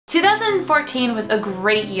2014 was a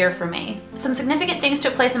great year for me. Some significant things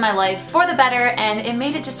took place in my life for the better, and it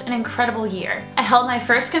made it just an incredible year. I held my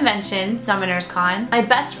first convention, Summoners Con. My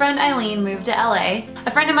best friend Eileen moved to LA.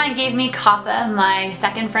 A friend of mine gave me Kappa, my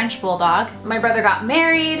second French bulldog. My brother got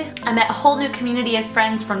married. I met a whole new community of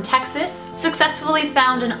friends from Texas. Successfully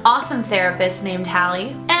found an awesome therapist named Hallie.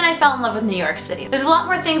 And I fell in love with New York City. There's a lot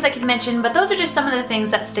more things I could mention, but those are just some of the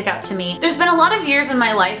things that stick out to me. There's been a lot of years in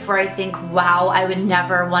my life where I think, wow, I would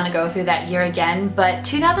never want to go through that year again, but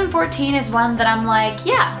 2014 is one that I'm like,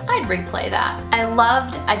 yeah, I'd replay that. I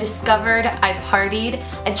loved, I discovered, I partied,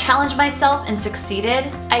 I challenged myself and succeeded.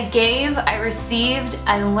 I gave, I received,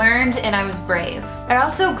 I learned, and I was brave. I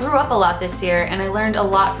also grew up a lot this year, and I learned a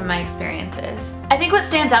lot from my experiences. I think what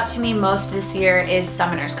stands out to me most this year is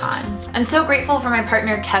Summoners Con. I'm so grateful for my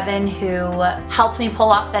partner Kevin, who helped me pull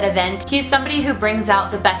off that event. He's somebody who brings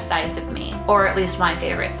out the best sides of me, or at least my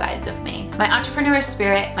favorite sides of me. My entrepreneur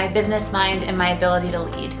spirit, my business mind, and my ability to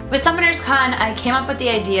lead. With Summoners Con, I came up with the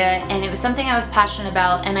idea, and it was something I was passionate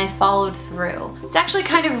about, and I followed through. It's actually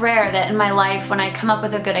kind of rare that in my life, when I come up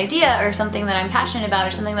with a good idea or something that I'm passionate about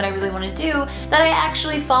or something that I really want to do, that I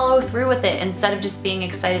actually follow through with it instead of just being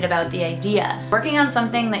excited about the idea. Working on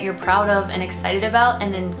something that you're proud of and excited about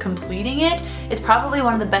and then completing it is probably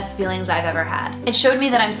one of the best feelings I've ever had. It showed me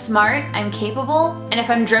that I'm smart, I'm capable, and if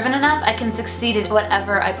I'm driven enough, I can succeed at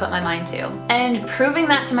whatever I put my mind to. And proving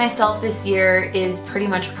that to myself this year is pretty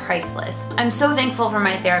much priceless. I'm so thankful for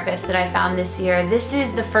my therapist that I found this year. This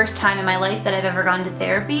is the first time in my life that I've ever gone to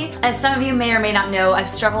therapy. As some of you may or may not know, I've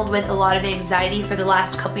struggled with a lot of anxiety for the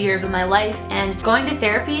last couple years of my life, and going to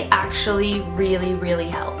therapy actually really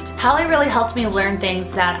helped. Hallie really helped me learn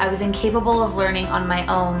things that I was incapable of learning on my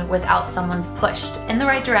own without someone's pushed in the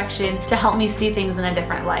right direction to help me see things in a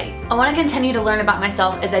different light. I want to continue to learn about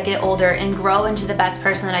myself as I get older and grow into the best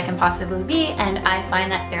person that I can possibly be, and I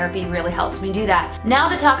find that therapy really helps me do that. Now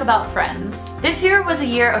to talk about friends. This year was a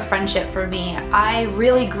year of friendship for me. I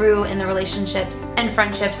really grew in the relationships and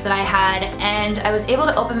friendships that I had, and I was able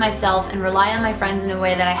to open myself and rely on my friends in a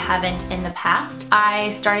way that I haven't in the past.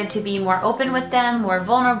 I started to be more open with them, more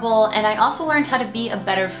vulnerable, and I also learned how to be a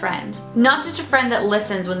better friend. Not just a friend that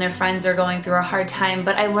listens when their friends are going through a hard time,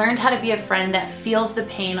 but I learned how to be a friend that feels the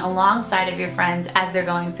pain alongside of your friends as they're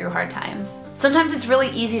going through hard times. Sometimes it's really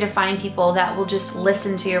easy to find people that will just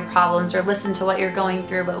listen to your problems or listen to what you're going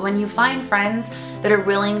through, but when you find friends that are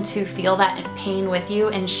willing to feel that pain with you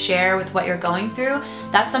and share with what you're going through,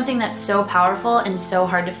 that's something that's so powerful and so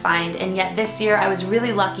hard to find. And yet this year I was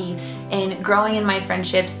really lucky in growing in my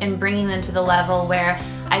friendships and bringing them to the level where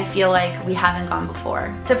I feel like we haven't gone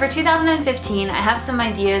before. So for 2015, I have some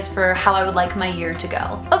ideas for how I would like my year to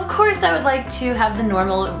go. Of course, I would like to have the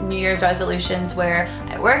normal New Year's resolutions where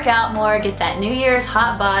I work out more, get that New Year's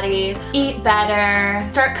hot body, eat better,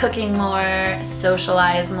 start cooking more,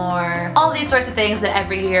 socialize more, all these sorts of things that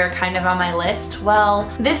every year are kind of on my list. Well,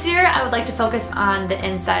 this year I would like to focus on the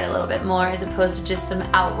inside a little bit more as opposed to just some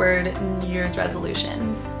outward New Year's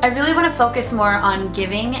resolutions. I really want to focus more on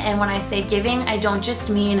giving, and when I say giving, I don't just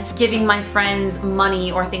mean giving my friends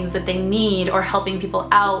money or things that they need, or helping people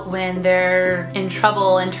out when they're in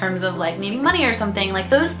trouble in terms of like needing money or something. Like,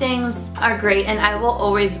 those things are great, and I will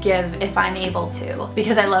always give if I'm able to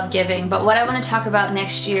because I love giving. But what I want to talk about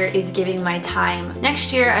next year is giving my time.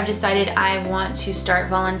 Next year I've decided I want to start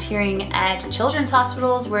volunteering at children's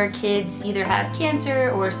hospitals where kids either have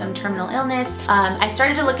cancer or some terminal illness. I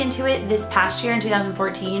started to look into it this past year in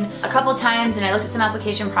 2014 a couple times, and I looked at some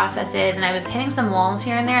application processes, and I was hitting some walls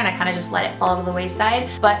here and there, and I kind of just let it fall to the wayside.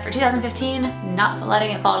 But for 2015, not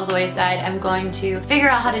letting it fall to the wayside, I'm going to figure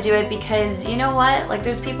out how to do it, because you know what? Like,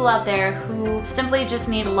 there's people out there who simply just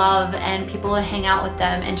need love and people to hang out with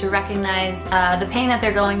them and to recognize the pain that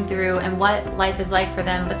they're going through and what life is like for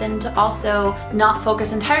them, but then to also not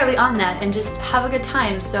focus entirely on that and just have a good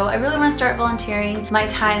time. So I really want to start volunteering my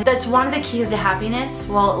time. That's one of the keys to happiness,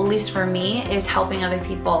 well, at least for me, is helping other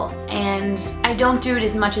people. And I don't do it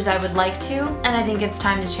as much as I would like to, and I think it's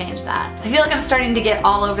time to change that. I feel like I'm starting to get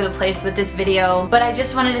all over the place with this video, but I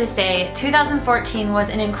just wanted to say 2014 was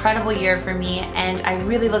an incredible year for me, and I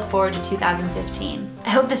really look forward to 2015. I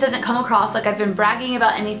hope this doesn't come across like I've been bragging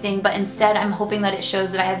about anything, but instead I'm hoping that it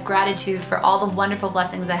shows that I have gratitude for all the wonderful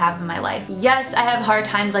blessings I have in my life. Yes, I have hard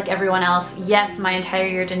times like everyone else. Yes, my entire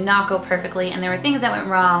year did not go perfectly, and there were things that went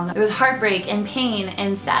wrong. There was heartbreak and pain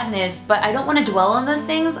and sadness, but I don't want to dwell on those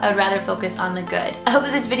things. I would rather focus on the good. I hope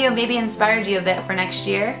that this video maybe inspired you a bit for next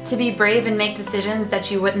year to be brave and make decisions that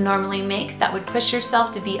you wouldn't normally make, that would push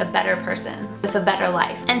yourself to be a better person with a better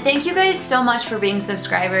life. And thank you guys so much for being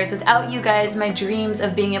subscribers. Without you guys, my dream dreams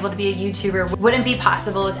of being able to be a YouTuber wouldn't be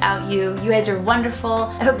possible without you. You guys are wonderful.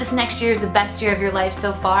 I hope this next year is the best year of your life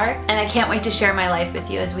so far, and I can't wait to share my life with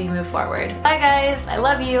you as we move forward. Bye guys, I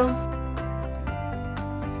love you.